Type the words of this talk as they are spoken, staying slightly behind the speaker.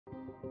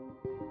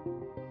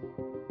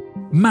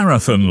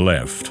Marathon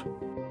lift.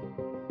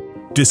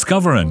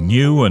 Discover a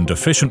new and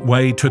efficient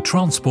way to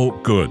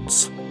transport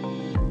goods.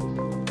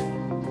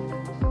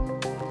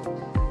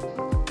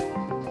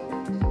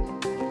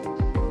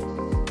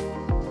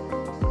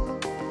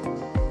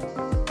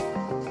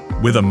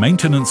 With a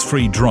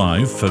maintenance-free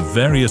drive for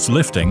various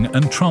lifting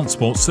and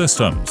transport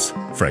systems,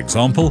 for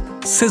example,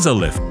 scissor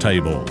lift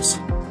tables.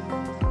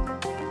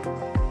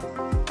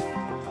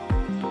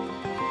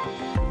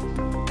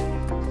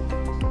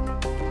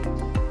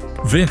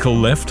 Vehicle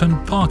lift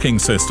and parking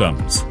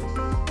systems.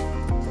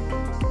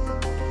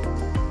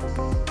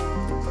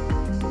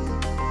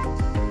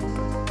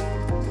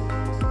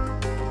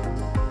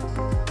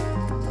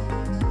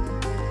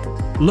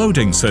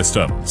 Loading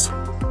systems.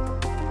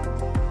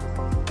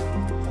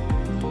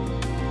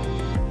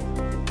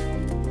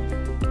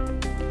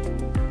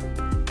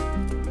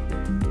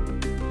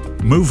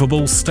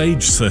 Movable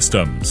stage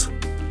systems.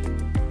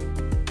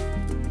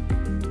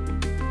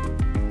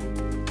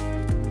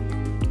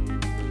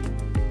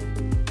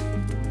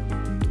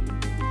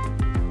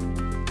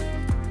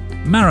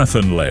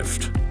 Marathon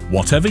lift.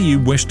 Whatever you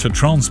wish to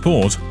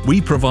transport, we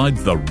provide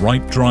the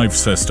right drive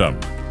system.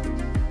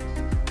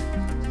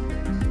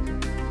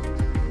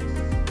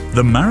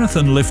 The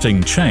marathon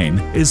lifting chain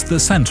is the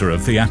center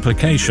of the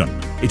application.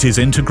 It is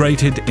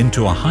integrated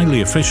into a highly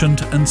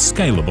efficient and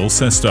scalable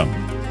system.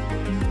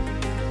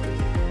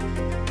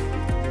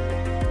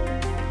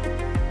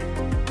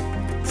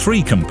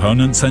 Three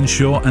components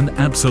ensure an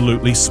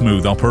absolutely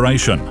smooth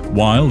operation,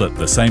 while at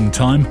the same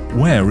time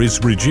wear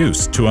is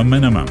reduced to a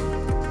minimum.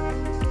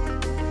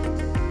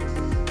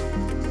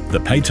 The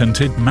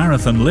patented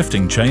marathon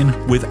lifting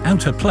chain with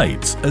outer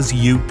plates as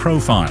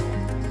U-profile.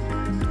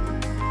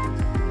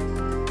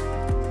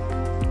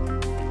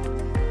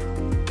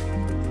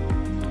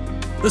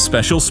 The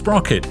special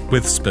sprocket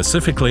with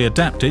specifically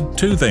adapted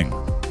toothing.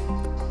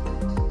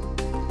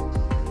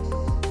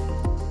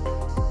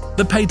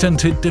 The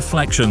patented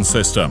deflection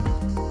system.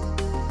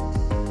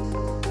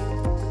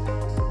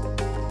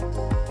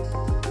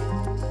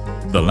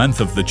 The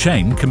length of the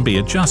chain can be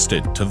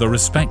adjusted to the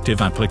respective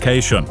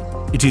application.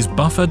 It is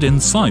buffered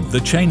inside the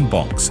chain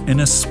box in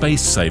a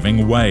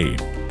space-saving way.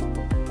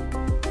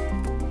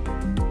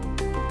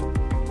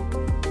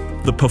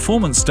 The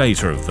performance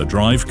data of the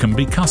drive can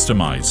be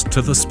customized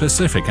to the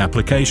specific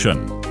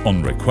application.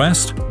 On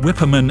request,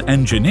 Wippermann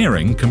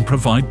Engineering can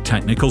provide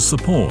technical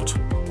support.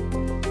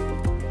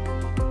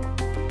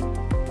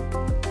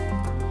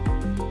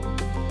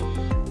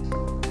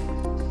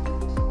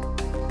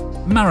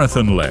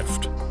 Marathon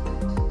lift.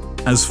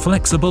 As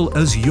flexible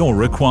as your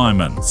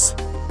requirements.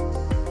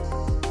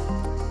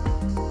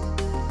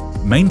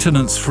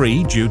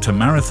 Maintenance-free due to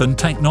marathon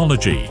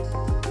technology.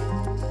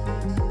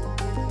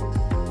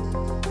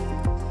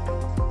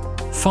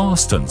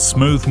 Fast and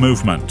smooth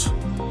movement.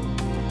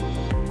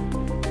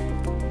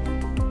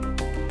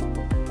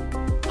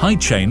 High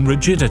chain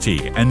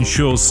rigidity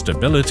ensures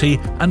stability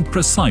and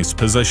precise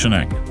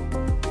positioning.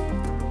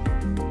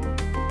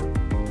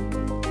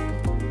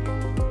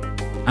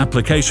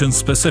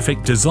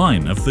 Application-specific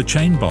design of the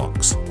chain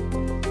box.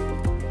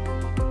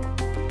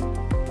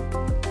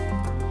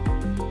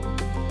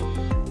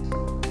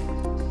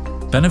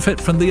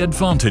 Benefit from the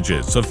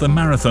advantages of the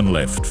marathon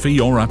lift for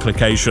your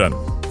application.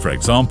 For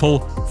example,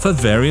 for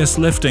various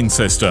lifting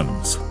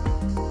systems.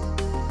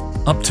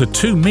 Up to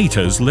 2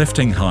 meters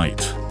lifting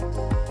height.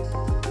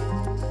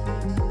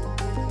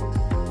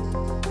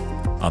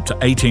 Up to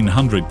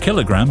 1,800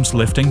 kilograms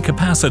lifting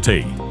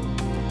capacity.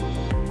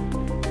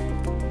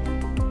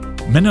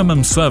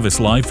 Minimum service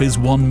life is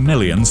 1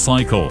 million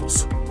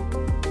cycles.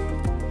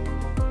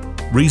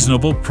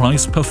 Reasonable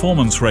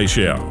price-performance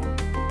ratio.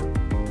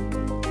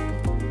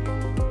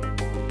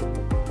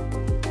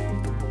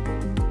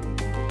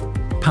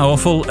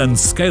 Powerful and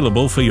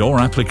scalable for your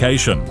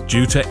application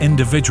due to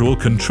individual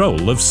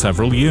control of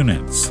several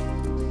units.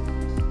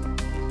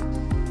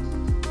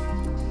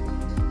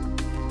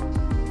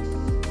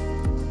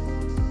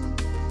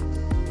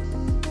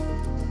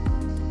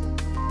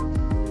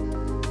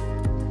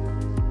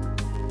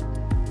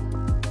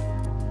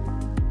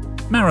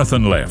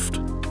 Marathon lift.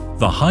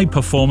 The high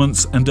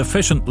performance and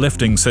efficient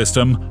lifting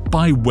system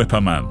by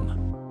Wippermann.